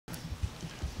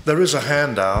There is a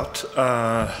handout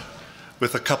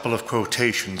with a couple of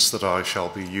quotations that I shall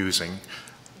be using.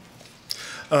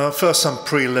 First, some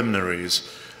preliminaries.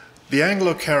 The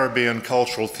Anglo-Caribbean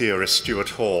cultural theorist Stuart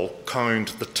Hall coined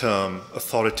the term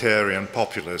authoritarian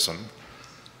populism.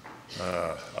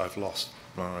 I've lost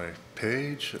my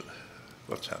page.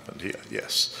 What's happened here?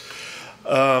 Yes.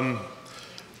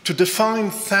 To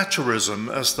define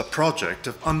Thatcherism as the project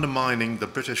of undermining the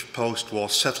British post-war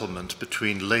settlement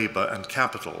between labour and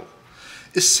capital,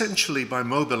 essentially by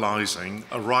mobilising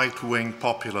a right-wing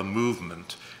popular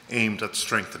movement aimed at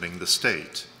strengthening the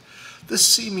state. This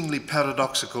seemingly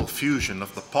paradoxical fusion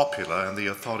of the popular and the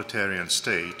authoritarian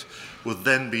state would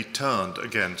then be turned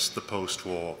against the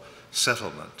post-war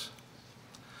settlement.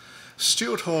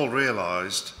 Stuart Hall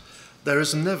realised there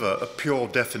is never a pure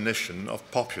definition of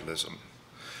populism,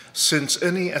 since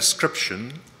any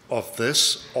ascription of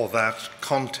this or that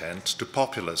content to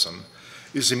populism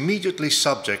is immediately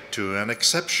subject to an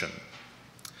exception.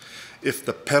 If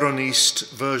the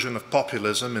Peronist version of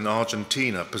populism in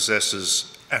Argentina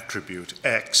possesses attribute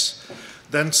X,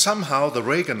 then somehow the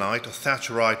Reaganite or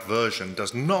Thatcherite version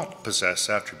does not possess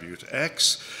attribute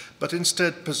X, but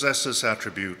instead possesses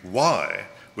attribute Y,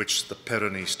 which the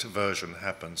Peronist version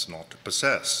happens not to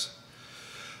possess.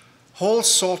 Hall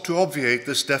sought to obviate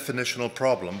this definitional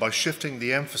problem by shifting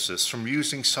the emphasis from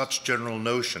using such general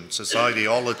notions as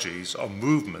ideologies or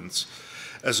movements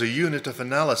as a unit of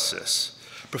analysis,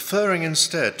 preferring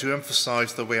instead to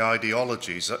emphasize the way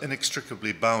ideologies are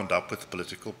inextricably bound up with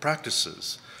political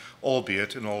practices,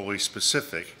 albeit in always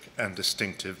specific and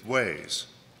distinctive ways.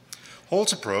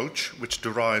 Hall's approach, which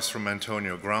derives from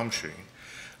Antonio Gramsci,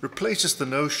 replaces the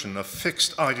notion of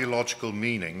fixed ideological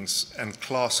meanings and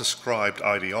class-ascribed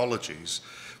ideologies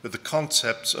with the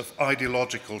concepts of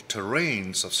ideological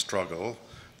terrains of struggle,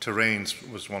 terrains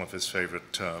was one of his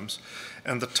favorite terms,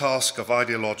 and the task of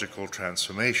ideological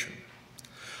transformation.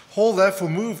 Hall therefore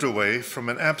moved away from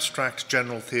an abstract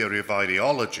general theory of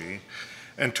ideology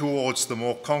and towards the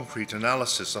more concrete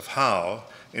analysis of how,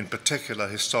 in particular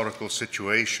historical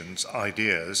situations,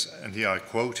 ideas, and here I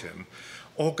quote him,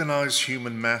 organize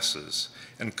human masses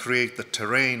and create the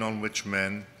terrain on which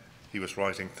men, he was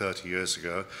writing 30 years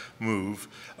ago, move,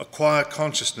 acquire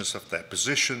consciousness of their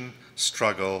position,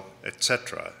 struggle,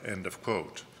 etc., end of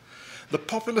quote. The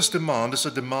populist demand is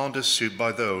a demand issued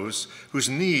by those whose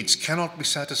needs cannot be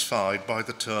satisfied by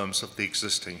the terms of the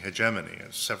existing hegemony.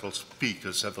 Several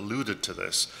speakers have alluded to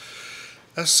this.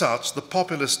 As such, the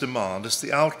populist demand is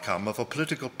the outcome of a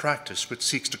political practice which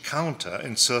seeks to counter,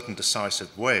 in certain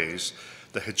decisive ways,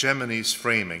 the hegemony's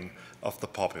framing of the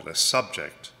populist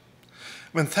subject.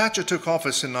 When Thatcher took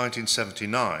office in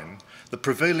 1979, the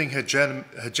prevailing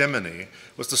hegemony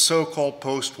was the so-called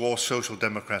post-war social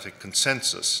democratic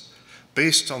consensus,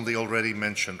 based on the already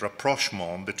mentioned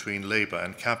rapprochement between labour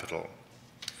and capital.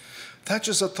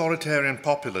 Thatcher's authoritarian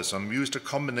populism used a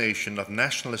combination of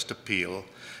nationalist appeal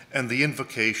and the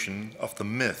invocation of the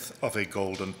myth of a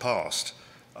golden past.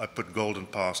 I put golden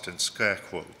past in scare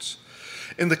quotes.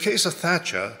 In the case of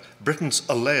Thatcher, Britain's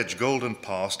alleged golden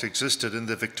past existed in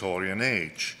the Victorian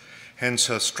age, hence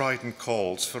her strident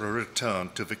calls for a return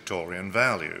to Victorian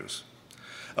values.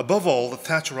 Above all, the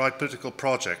Thatcherite political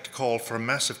project called for a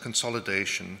massive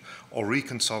consolidation or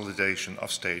reconsolidation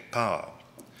of state power.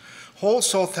 Hall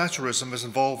saw Thatcherism as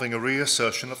involving a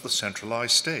reassertion of the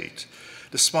centralized state,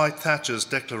 despite Thatcher's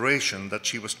declaration that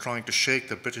she was trying to shake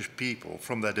the British people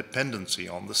from their dependency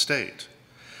on the state.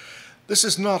 This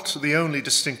is not the only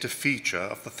distinctive feature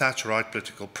of the Thatcherite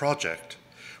political project,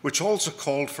 which also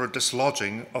called for a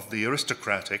dislodging of the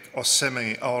aristocratic or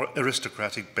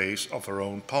semi-aristocratic base of her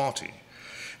own party,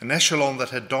 an echelon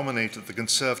that had dominated the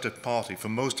Conservative Party for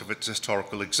most of its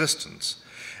historical existence,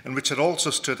 and which had also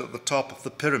stood at the top of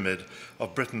the pyramid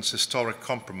of Britain's historic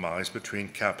compromise between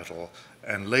capital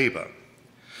and labour.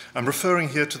 I'm referring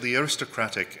here to the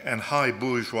aristocratic and high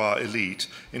bourgeois elite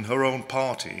in her own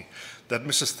party that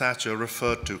Mrs. Thatcher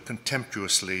referred to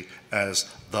contemptuously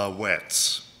as the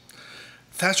wets.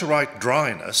 Thatcherite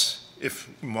dryness, if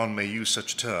one may use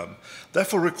such a term,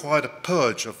 therefore required a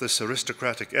purge of this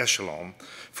aristocratic echelon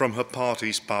from her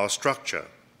party's power structure,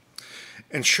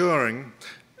 ensuing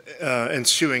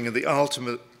in the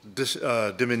ultimate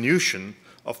diminution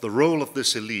of the role of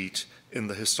this elite in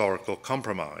the historical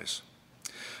compromise.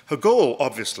 Her goal,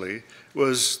 obviously,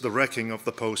 was the wrecking of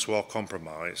the post-war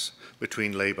compromise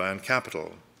between labour and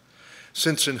capital,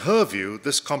 since in her view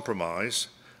this compromise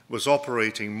was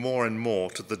operating more and more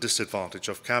to the disadvantage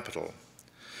of capital.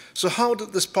 So how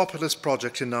did this populist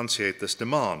project enunciate this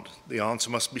demand? The answer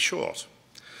must be short.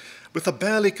 With a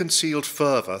barely concealed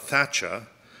fervour, Thatcher,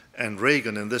 and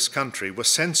Reagan in this country were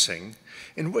sensing,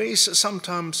 in ways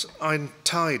sometimes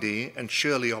untidy and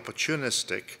surely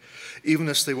opportunistic, even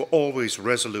as they were always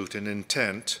resolute in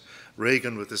intent,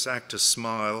 Reagan with his actor's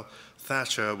smile,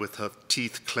 Thatcher with her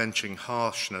teeth-clenching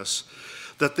harshness,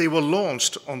 that they were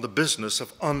launched on the business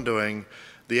of undoing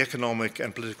the economic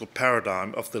and political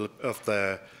paradigm of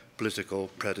their political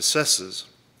predecessors.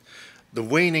 The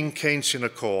waning Keynesian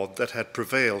accord that had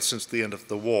prevailed since the end of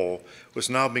the war was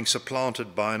now being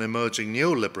supplanted by an emerging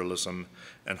neoliberalism,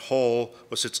 and Hall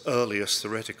was its earliest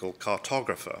theoretical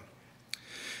cartographer.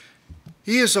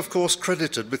 He is, of course,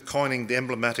 credited with coining the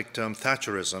emblematic term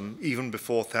Thatcherism even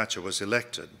before Thatcher was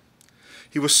elected.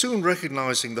 He was soon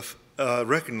recognized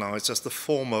as the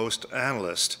foremost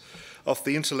analyst of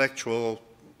the intellectual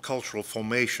cultural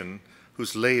formation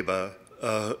whose label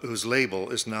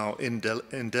is now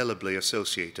indelibly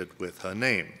associated with her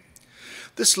name.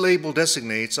 This label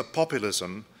designates a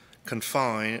populism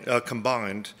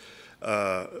combined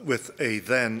with a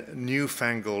then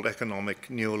newfangled economic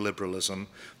neoliberalism,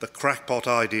 the crackpot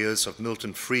ideas of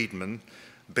Milton Friedman,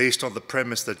 based on the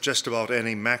premise that just about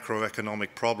any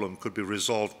macroeconomic problem could be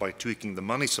resolved by tweaking the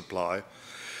money supply,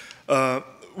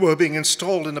 were being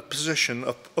installed in a position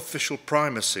of official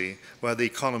primacy where the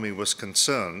economy was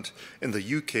concerned in the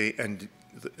UK and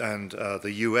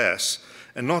the US,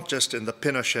 and not just in the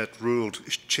Pinochet-ruled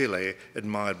Chile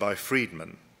admired by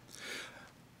Friedman.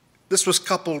 This was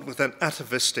coupled with an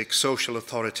atavistic social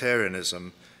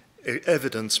authoritarianism,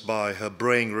 evidenced by her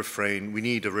braying refrain, "We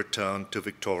need a return to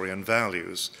Victorian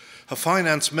values." Her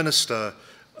finance minister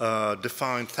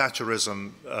defined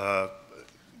Thatcherism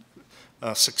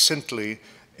succinctly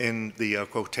in the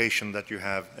quotation that you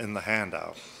have in the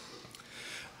handout.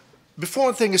 Before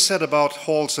anything is said about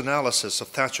Hall's analysis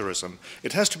of Thatcherism,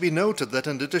 it has to be noted that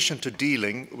in addition to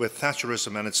dealing with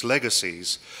Thatcherism and its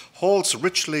legacies, Hall's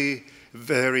richly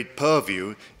varied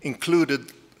purview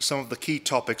included some of the key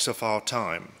topics of our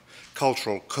time: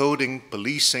 cultural coding,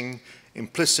 policing,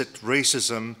 implicit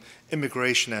racism,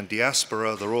 immigration and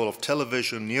diaspora, the role of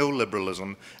television,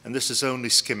 neoliberalism, and this is only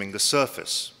skimming the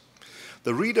surface.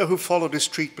 The reader who followed his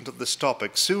treatment of these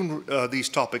topics soon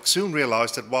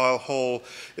realized that while Hall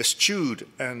eschewed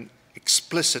an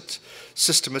explicit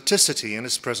systematicity in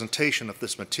his presentation of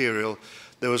this material,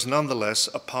 there was nonetheless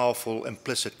a powerful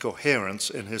implicit coherence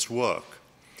in his work.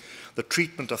 The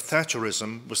treatment of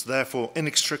Thatcherism was therefore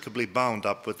inextricably bound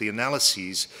up with the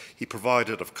analyses he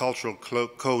provided of cultural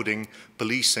coding,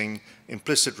 policing,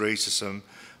 implicit racism,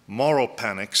 moral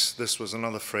panics, this was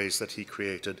another phrase that he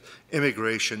created,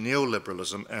 immigration,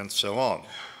 neoliberalism, and so on.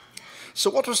 So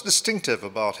what was distinctive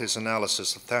about his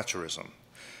analysis of Thatcherism?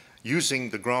 Using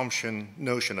the Gramscian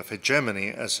notion of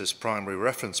hegemony as his primary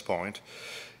reference point,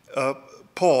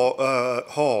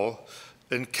 Hall,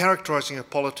 in characterizing her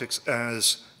politics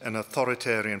as an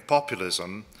authoritarian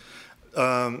populism,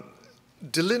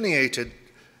 delineated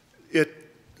it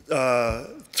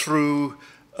through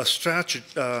a strategy,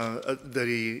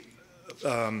 the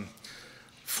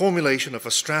formulation of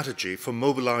a strategy for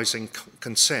mobilizing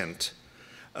consent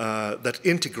that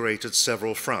integrated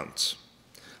several fronts.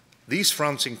 These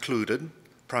fronts included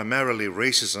primarily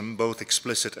racism, both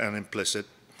explicit and implicit,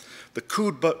 the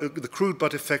crude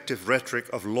but effective rhetoric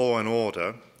of law and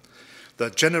order, the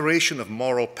generation of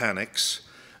moral panics.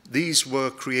 These were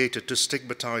created to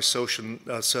stigmatize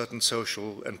certain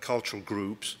social and cultural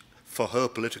groups for her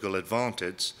political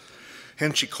advantage.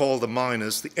 Hence she called the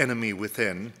miners the enemy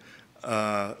within.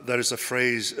 There is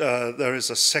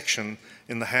a section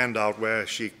in the handout where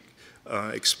she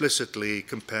explicitly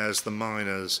compares the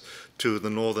miners to the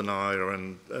Northern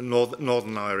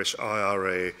Irish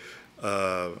IRA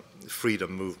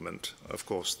freedom movement. Of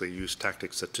course, they use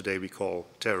tactics that today we call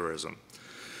terrorism.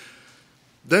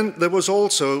 Then there was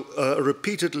also a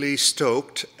repeatedly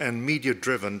stoked and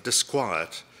media-driven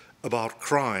disquiet about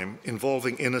crime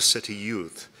involving inner-city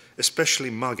youth, especially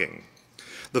mugging,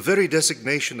 the very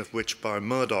designation of which by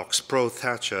Murdoch's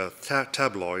pro-Thatcher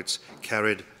tabloids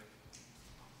carried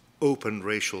open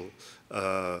racial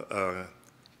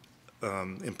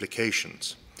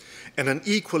implications, and an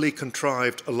equally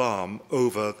contrived alarm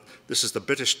over, this is the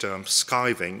British term,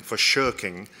 skiving, for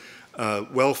shirking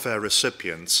welfare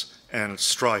recipients and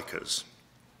strikers.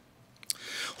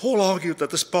 Hall argued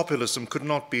that this populism could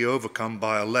not be overcome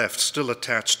by a left still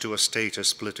attached to a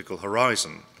statist political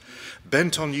horizon,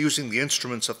 bent on using the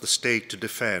instruments of the state to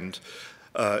defend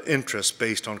interests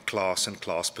based on class and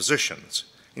class positions.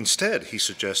 Instead, he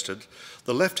suggested,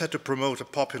 the left had to promote a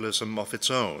populism of its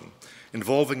own,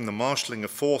 involving the marshalling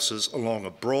of forces along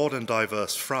a broad and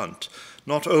diverse front,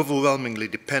 not overwhelmingly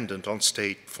dependent on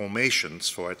state formations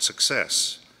for its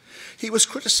success. He was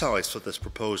criticized for this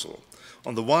proposal,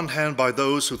 on the one hand by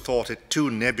those who thought it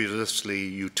too nebulously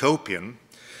utopian,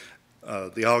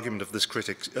 the argument of these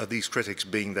critics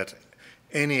being that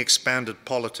any expanded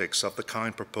politics of the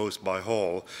kind proposed by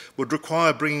Hall would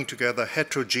require bringing together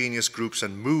heterogeneous groups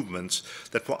and movements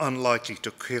that were unlikely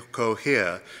to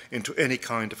cohere into any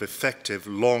kind of effective,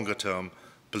 longer-term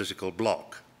political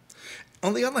bloc.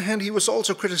 On the other hand, he was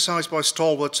also criticized by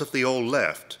stalwarts of the old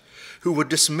left, who were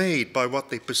dismayed by what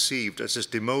they perceived as his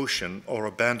demotion or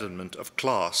abandonment of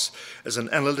class as an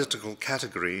analytical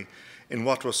category in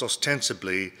what was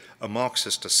ostensibly a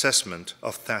Marxist assessment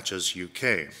of Thatcher's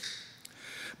UK.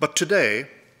 But today,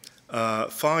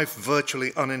 5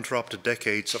 virtually uninterrupted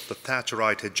decades of the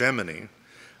Thatcherite hegemony,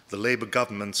 the Labour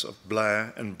governments of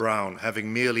Blair and Brown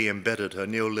having merely embedded her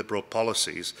neoliberal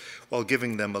policies while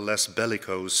giving them a less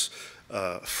bellicose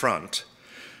front,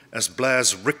 as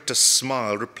Blair's rictus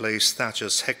smile replaced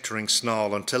Thatcher's hectoring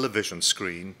snarl on television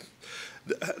screen,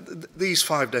 these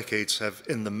 5 decades have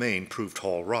in the main proved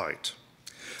Hall right.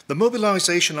 The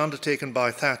mobilization undertaken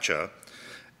by Thatcher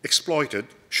exploited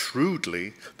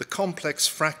shrewdly the complex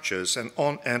fractures and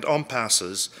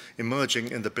impasses emerging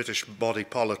in the British body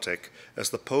politic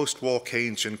as the post-war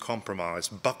Keynesian compromise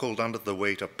buckled under the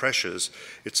weight of pressures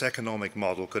its economic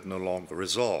model could no longer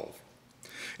resolve.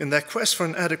 In their quest for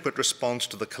an adequate response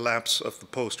to the collapse of the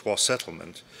post-war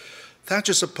settlement,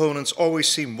 Thatcher's opponents always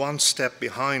seemed one step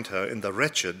behind her in the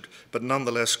wretched but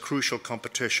nonetheless crucial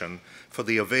competition for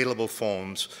the available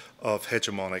forms of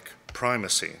hegemonic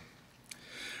primacy.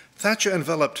 Thatcher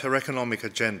enveloped her economic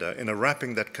agenda in a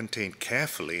wrapping that contained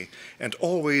carefully and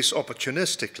always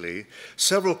opportunistically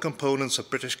several components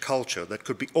of British culture that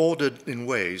could be ordered in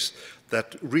ways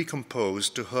that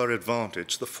recomposed to her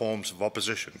advantage the forms of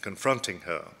opposition confronting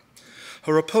her.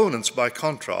 Her opponents, by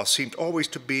contrast, seemed always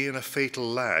to be in a fatal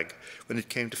lag when it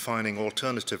came to finding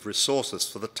alternative resources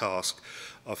for the task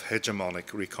of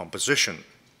hegemonic recomposition.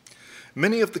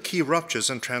 Many of the key ruptures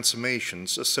and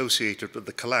transformations associated with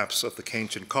the collapse of the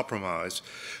Keynesian compromise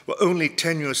were only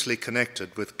tenuously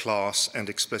connected with class and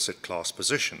explicit class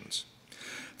positions.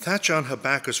 Thatcher and her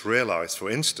backers realized, for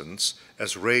instance,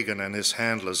 as Reagan and his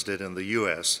handlers did in the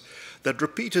US, that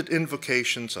repeated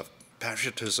invocations of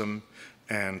patriotism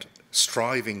and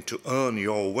striving to earn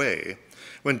your way,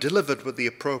 when delivered with the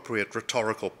appropriate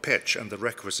rhetorical pitch and the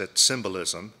requisite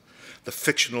symbolism, the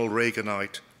fictional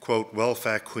Reaganite, quote,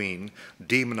 welfare queen,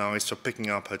 demonized for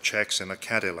picking up her checks in a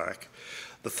Cadillac,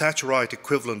 the Thatcherite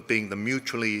equivalent being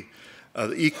the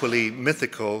equally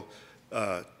mythical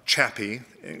chappie,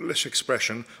 English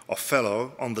expression, or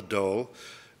fellow on the dole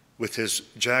with his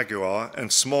Jaguar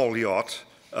and small yacht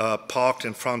parked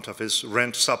in front of his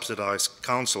rent-subsidized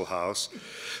council house,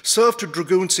 served to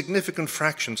dragoon significant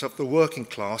fractions of the working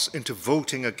class into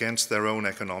voting against their own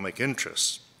economic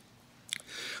interests.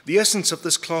 The essence of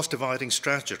this class-dividing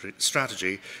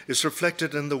strategy is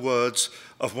reflected in the words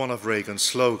of one of Reagan's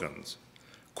slogans,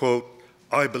 quote,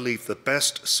 I believe the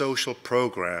best social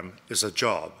program is a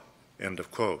job, end of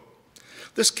quote.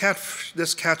 This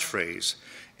catchphrase,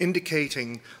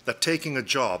 indicating that taking a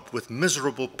job with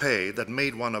miserable pay that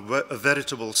made one a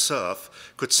veritable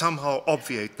serf could somehow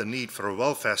obviate the need for a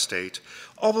welfare state,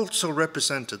 also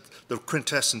represented the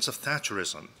quintessence of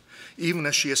Thatcherism, even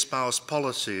as she espoused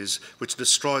policies which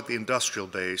destroyed the industrial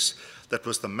base that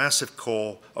was the massive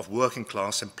core of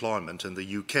working-class employment in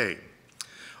the UK.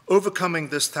 Overcoming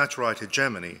this Thatcherite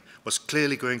hegemony was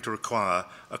clearly going to require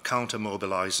a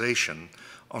counter-mobilization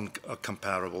on a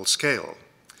comparable scale.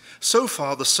 So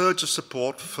far, the surge of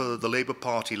support for the Labour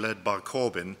Party led by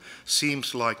Corbyn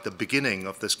seems like the beginning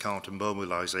of this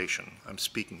counter-mobilization. I'm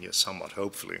speaking here somewhat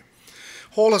hopefully.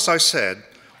 Hall, as I said,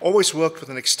 always worked with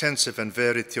an extensive and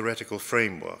varied theoretical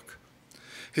framework.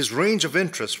 His range of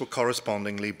interests were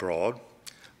correspondingly broad.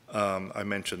 I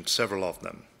mentioned several of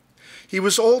them. He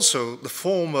was also the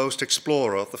foremost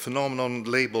explorer of the phenomenon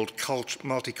labeled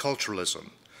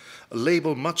multiculturalism, a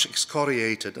label much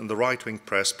excoriated in the right-wing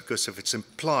press because of its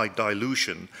implied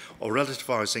dilution or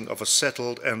relativizing of a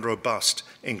settled and robust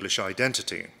English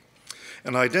identity,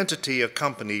 an identity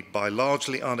accompanied by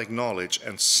largely unacknowledged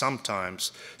and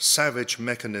sometimes savage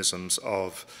mechanisms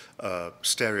of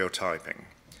stereotyping.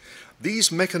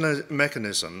 These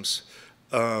mechanisms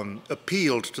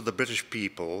appealed to the British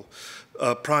people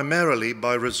primarily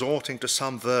by resorting to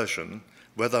some version,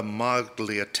 whether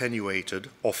mildly attenuated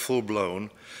or full-blown,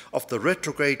 of the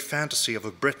retrograde fantasy of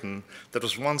a Britain that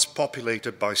was once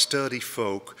populated by sturdy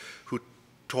folk who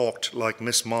talked like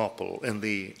Miss Marple in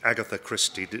the Agatha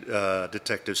Christie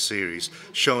detective series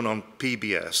shown on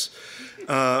PBS.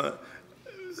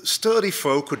 Sturdy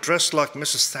folk who dressed like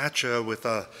Mrs. Thatcher with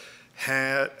a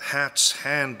hats,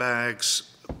 handbags,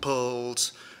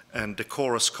 pearls, and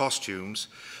decorous costumes,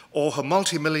 or her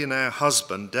multimillionaire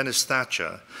husband, Dennis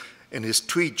Thatcher, in his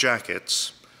tweed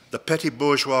jackets. The petty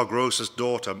bourgeois grocer's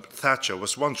daughter, Thatcher,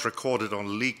 was once recorded on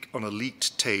a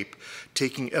leaked tape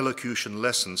taking elocution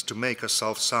lessons to make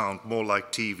herself sound more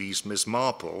like TV's Miss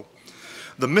Marple.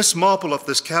 The Miss Marple of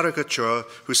this caricature,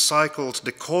 who cycled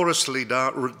decorously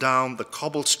down the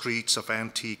cobbled streets of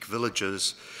antique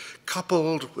villages,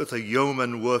 coupled with a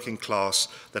yeoman working class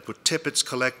that would tip its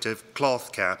collective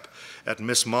cloth cap at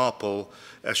Miss Marple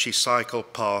as she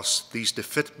cycled past these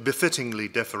befittingly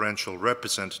deferential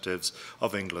representatives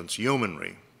of England's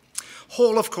yeomanry.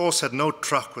 Hall, of course, had no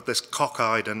truck with this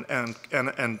cockeyed and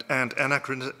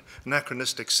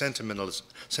anachronistic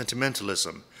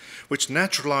sentimentalism, which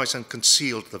naturalized and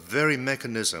concealed the very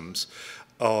mechanisms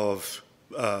of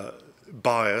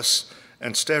bias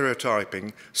and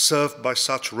stereotyping served by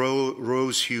such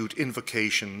rose-hued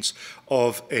invocations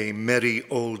of a merry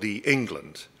oldie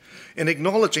England. In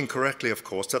acknowledging correctly, of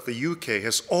course, that the UK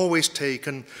has always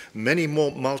taken many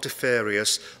more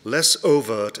multifarious, less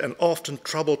overt, and often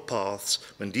troubled paths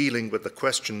when dealing with the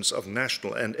questions of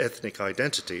national and ethnic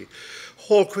identity,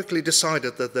 Hall quickly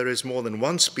decided that there is more than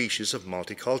one species of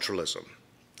multiculturalism.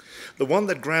 The one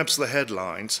that grabs the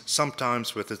headlines,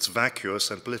 sometimes with its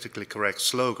vacuous and politically correct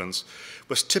slogans,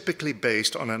 was typically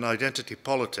based on an identity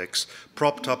politics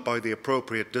propped up by the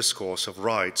appropriate discourse of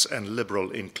rights and liberal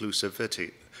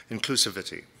inclusivity.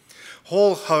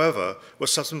 Hall, however,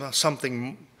 was about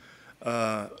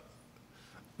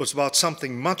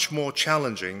something much more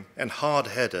challenging and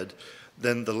hard-headed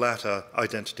than the latter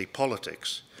identity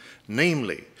politics,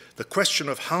 namely the question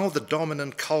of how the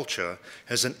dominant culture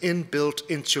has an inbuilt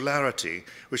insularity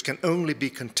which can only be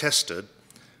contested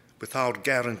without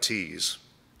guarantees,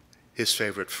 his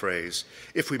favorite phrase,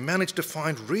 if we manage to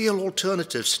find real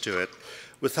alternatives to it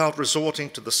without resorting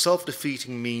to the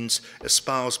self-defeating means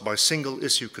espoused by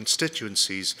single-issue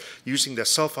constituencies using their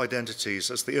self-identities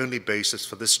as the only basis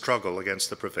for this struggle against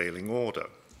the prevailing order.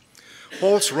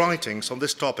 Hall's writings on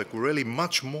this topic were really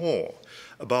much more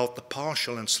about the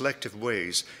partial and selective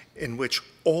ways in which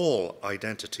all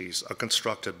identities are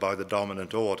constructed by the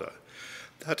dominant order.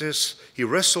 That is, he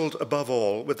wrestled above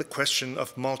all with the question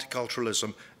of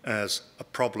multiculturalism as a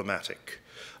problematic,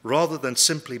 rather than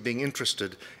simply being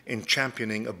interested in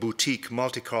championing a boutique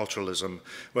multiculturalism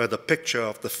where the picture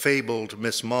of the fabled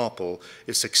Miss Marple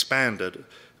is expanded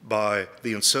by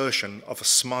the insertion of a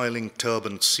smiling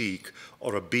turbaned Sikh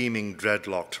or a beaming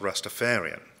dreadlocked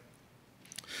Rastafarian.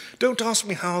 Don't ask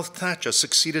me how Thatcher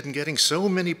succeeded in getting so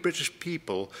many British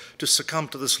people to succumb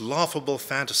to this laughable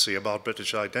fantasy about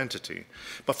British identity,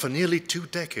 but for nearly 2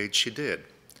 decades she did.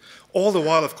 All the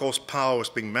while, of course, power was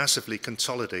being massively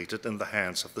consolidated in the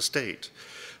hands of the state.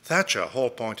 Thatcher,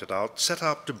 Hall pointed out, set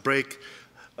out to break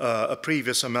a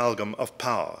previous amalgam of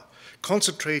power,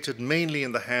 concentrated mainly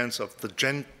in the hands of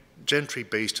the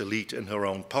gentry-based elite in her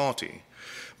own party,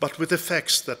 but with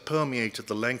effects that permeated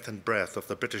the length and breadth of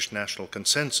the British national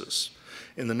consensus.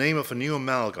 In the name of a new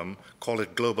amalgam, call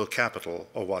it global capital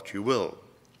or what you will.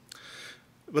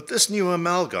 But this new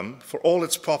amalgam, for all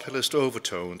its populist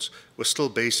overtones, was still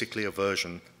basically a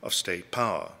version of state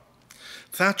power.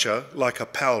 Thatcher, like her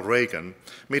pal Reagan,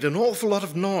 made an awful lot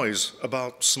of noise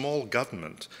about small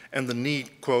government and the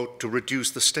need, quote, to reduce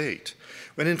the state,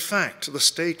 when in fact the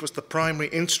state was the primary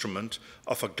instrument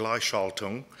of a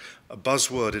Gleichschaltung, a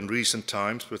buzzword in recent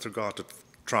times with regard to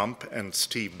Trump and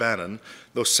Steve Bannon,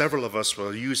 though several of us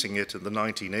were using it in the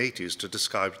 1980s to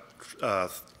describe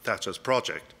Thatcher's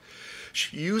project.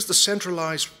 She used the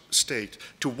centralized state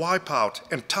to wipe out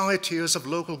entire tiers of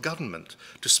local government,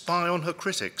 to spy on her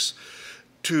critics,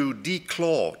 to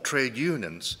declaw trade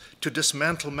unions, to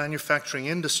dismantle manufacturing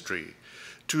industry,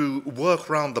 to work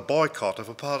around the boycott of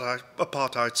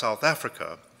apartheid South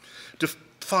Africa, to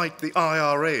fight the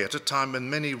IRA at a time when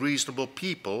many reasonable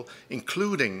people,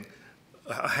 including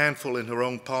a handful in her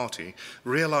own party,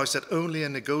 realized that only a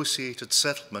negotiated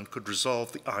settlement could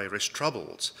resolve the Irish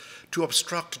troubles, to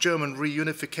obstruct German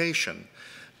reunification,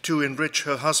 to enrich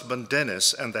her husband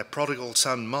Dennis and their prodigal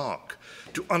son Mark,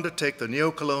 to undertake the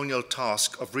neo-colonial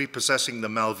task of repossessing the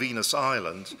Malvinas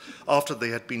Islands after they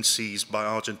had been seized by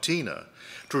Argentina,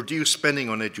 to reduce spending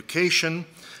on education,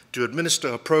 to administer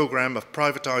a program of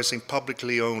privatizing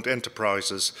publicly owned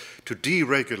enterprises, to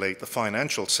deregulate the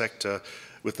financial sector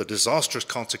with the disastrous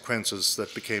consequences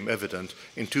that became evident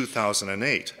in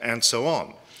 2008, and so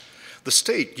on. The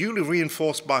state, duly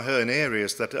reinforced by her in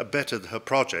areas that abetted her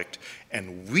project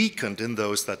and weakened in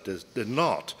those that did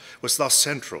not, was thus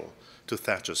central to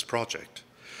Thatcher's project.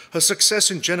 Her success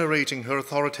in generating her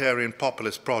authoritarian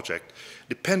populist project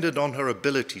depended on her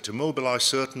ability to mobilize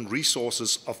certain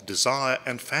resources of desire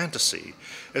and fantasy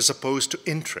as opposed to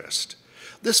interest.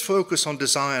 This focus on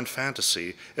desire and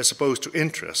fantasy as opposed to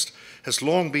interest has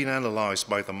long been analyzed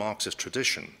by the Marxist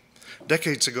tradition.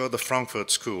 Decades ago, the Frankfurt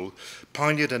School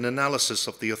pioneered an analysis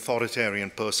of the authoritarian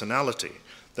personality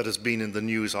that has been in the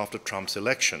news after Trump's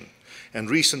election. And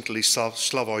recently,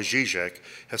 Slavoj Žižek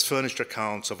has furnished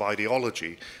accounts of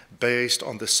ideology based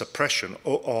on the suppression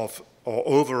of or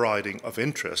overriding of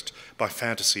interest by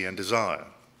fantasy and desire.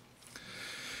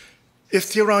 If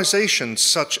theorizations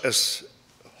such as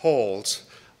Hall's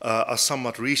are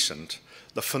somewhat recent,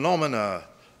 the phenomena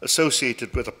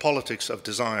associated with the politics of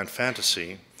desire and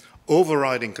fantasy,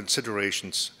 overriding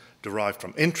considerations derived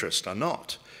from interest are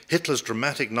not. Hitler's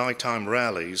dramatic nighttime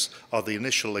rallies are the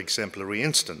initial exemplary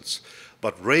instance,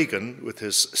 but Reagan, with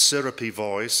his syrupy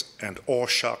voice and aw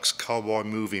shucks cowboy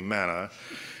movie manner,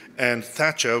 and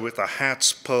Thatcher with the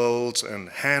hats, pearls, and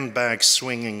handbag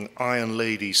swinging iron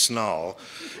lady snarl,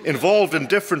 involved in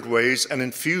different ways an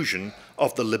infusion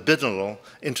of the libidinal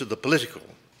into the political.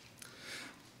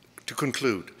 To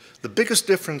conclude, the biggest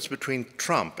difference between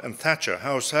Trump and Thatcher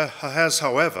has,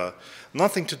 however,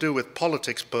 nothing to do with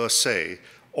politics per se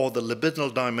or the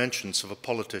libidinal dimensions of a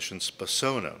politician's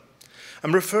persona.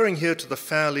 I'm referring here to the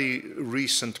fairly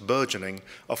recent burgeoning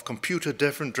of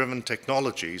computer-driven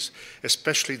technologies,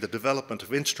 especially the development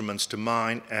of instruments to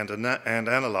mine and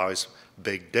analyze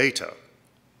big data.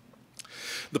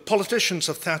 The politicians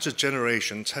of Thatcher's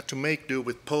generations had to make do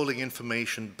with polling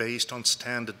information based on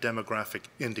standard demographic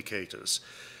indicators: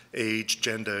 age,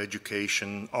 gender,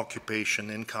 education, occupation,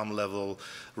 income level,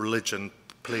 religion,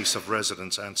 place of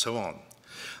residence, and so on.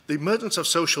 The emergence of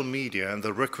social media and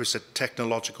the requisite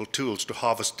technological tools to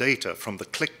harvest data from the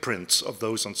click prints of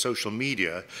those on social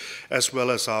media, as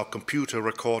well as our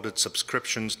computer-recorded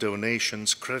subscriptions,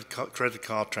 donations, credit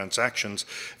card transactions,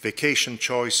 vacation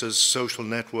choices, social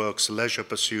networks, leisure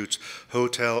pursuits,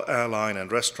 hotel, airline,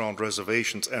 and restaurant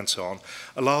reservations, and so on,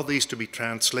 allow these to be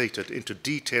translated into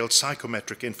detailed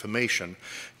psychometric information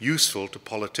useful to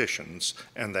politicians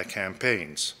and their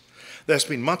campaigns. There's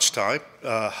been much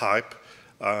hype.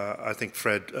 I think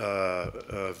Fred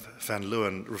Van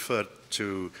Leeuwen referred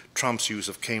to Trump's use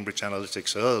of Cambridge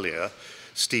Analytics earlier.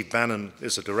 Steve Bannon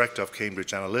is a director of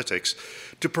Cambridge Analytics,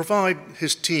 to provide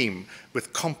his team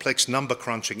with complex number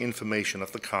crunching information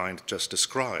of the kind just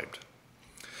described.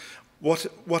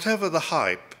 Whatever the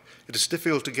hype, it is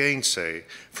difficult to gainsay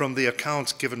from the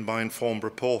accounts given by informed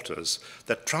reporters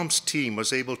that Trump's team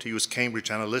was able to use Cambridge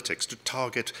Analytics to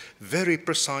target very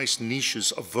precise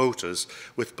niches of voters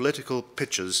with political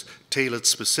pitches tailored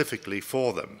specifically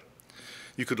for them.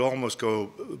 You could almost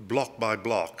go block by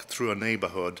block through a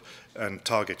neighborhood and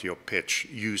target your pitch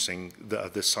using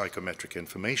this psychometric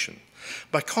information.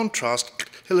 By contrast,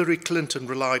 Hillary Clinton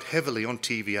relied heavily on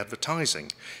TV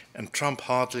advertising, and Trump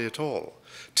hardly at all.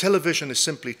 Television is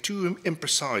simply too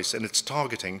imprecise in its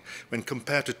targeting when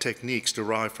compared to techniques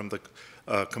derived from the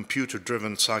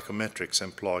computer-driven psychometrics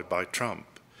employed by Trump.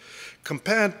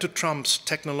 Compared to Trump's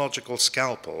technological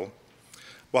scalpel,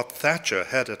 what Thatcher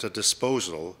had at her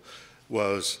disposal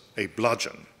was a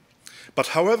bludgeon.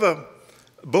 But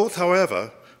both,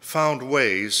 however, found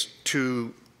ways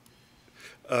to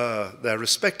their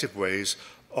respective ways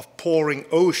of pouring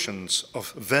oceans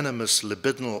of venomous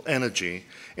libidinal energy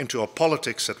into a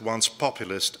politics at once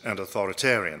populist and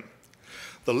authoritarian.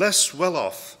 The less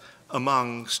well-off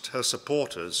amongst her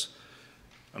supporters,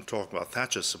 I'm talking about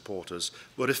Thatcher's supporters,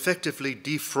 were effectively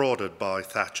defrauded by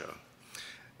Thatcher,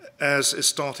 as is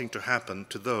starting to happen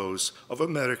to those of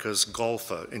America's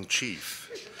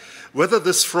golfer-in-chief. Whether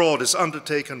this fraud is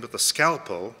undertaken with a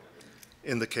scalpel,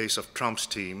 in the case of Trump's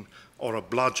team, or a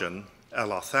bludgeon, a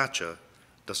la Thatcher,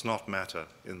 does not matter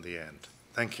in the end.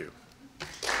 Thank you.